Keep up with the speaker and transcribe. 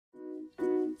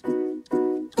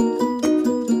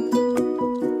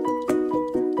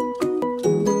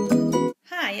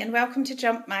and welcome to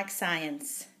Jump Mag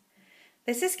Science.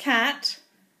 This is Kat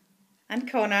and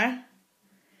Connor,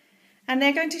 and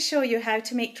they're going to show you how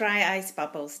to make dry ice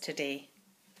bubbles today.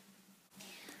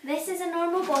 This is a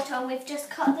normal bottle, we've just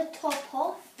cut the top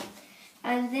off,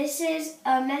 and this is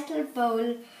a metal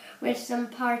bowl with some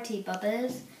party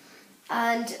bubbles,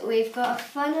 and we've got a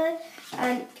funnel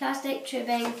and plastic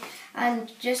tubing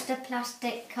and just a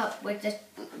plastic cup with the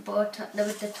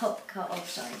top cut off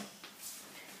side.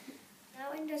 Now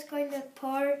I'm just going to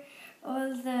pour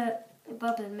all the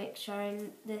bubble mixture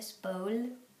in this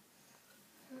bowl.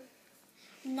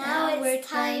 Now it's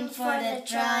time for the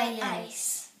dry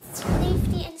ice.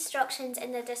 Leave the instructions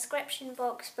in the description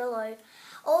box below.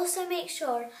 Also make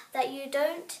sure that you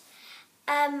don't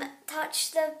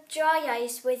touch the dry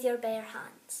ice with your bare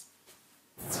hands.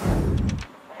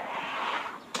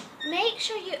 Make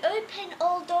sure you open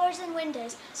all doors and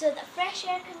windows so that fresh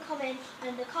air can come in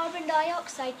and the carbon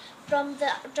dioxide from the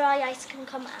dry ice can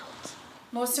come out.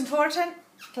 Most important,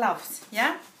 gloves,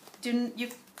 yeah?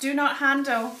 You do not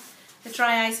handle the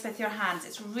dry ice with your hands.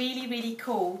 It's really, really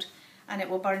cold and it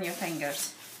will burn your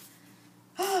fingers.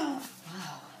 Wow.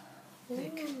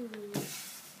 Look.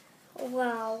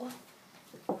 Wow.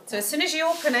 So as soon as you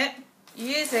open it, you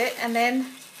use it and then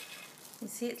you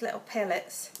see its little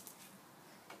pellets.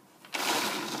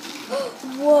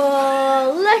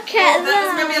 Whoa, look at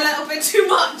That's maybe a little bit too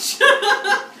much.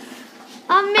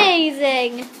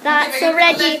 Amazing. That's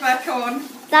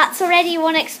already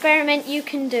one experiment you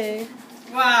can do.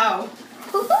 Wow.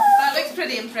 That looks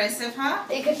pretty impressive, huh?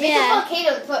 You could make a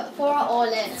volcano, pour it all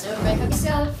in.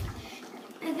 So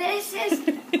this is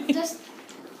just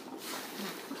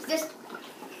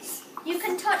You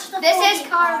can touch the this is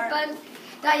part. carbon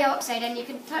dioxide, and you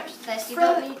can touch this. You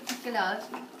don't need gloves.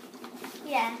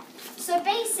 Yeah. So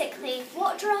basically,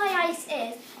 what dry ice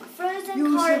is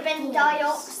frozen carbon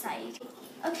dioxide.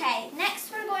 Okay,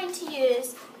 next we're going to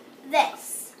use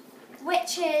this,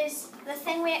 which is the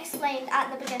thing we explained at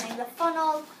the beginning, the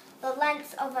funnel, the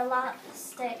length of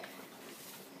elastic.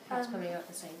 That's probably not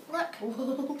the same. Look,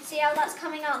 see how that's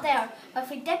coming out there? But if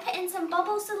we dip it in some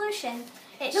bubble solution,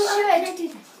 it No, should... I do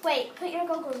this. Wait, put your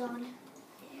goggles on.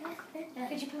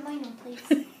 Could you put mine on, please?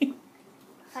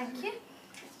 Thank you.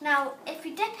 Now, if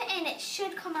we dip it in, it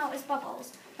should come out as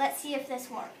bubbles. Let's see if this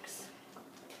works.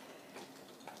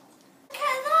 Look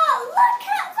at that! Look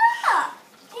at that!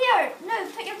 Here, no,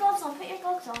 put your gloves on, put your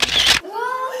gloves on.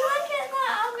 Whoa, look at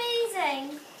that,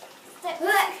 amazing!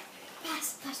 Look!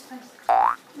 Pass.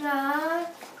 No.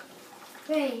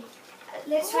 Wait.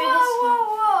 Let's try this one.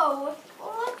 Whoa!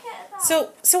 Look at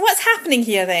that. So what's happening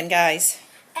here then, guys?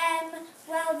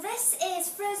 Well, this is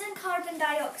frozen carbon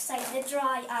dioxide, the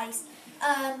dry ice.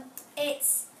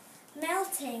 It's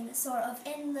melting sort of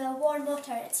in the warm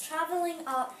water. It's travelling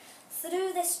up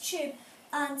through this tube,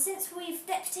 and since we've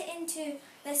dipped it into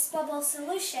this bubble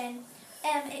solution,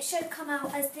 it should come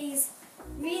out as these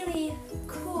really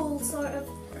cool sort of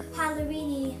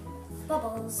Halloween-y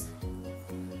bubbles.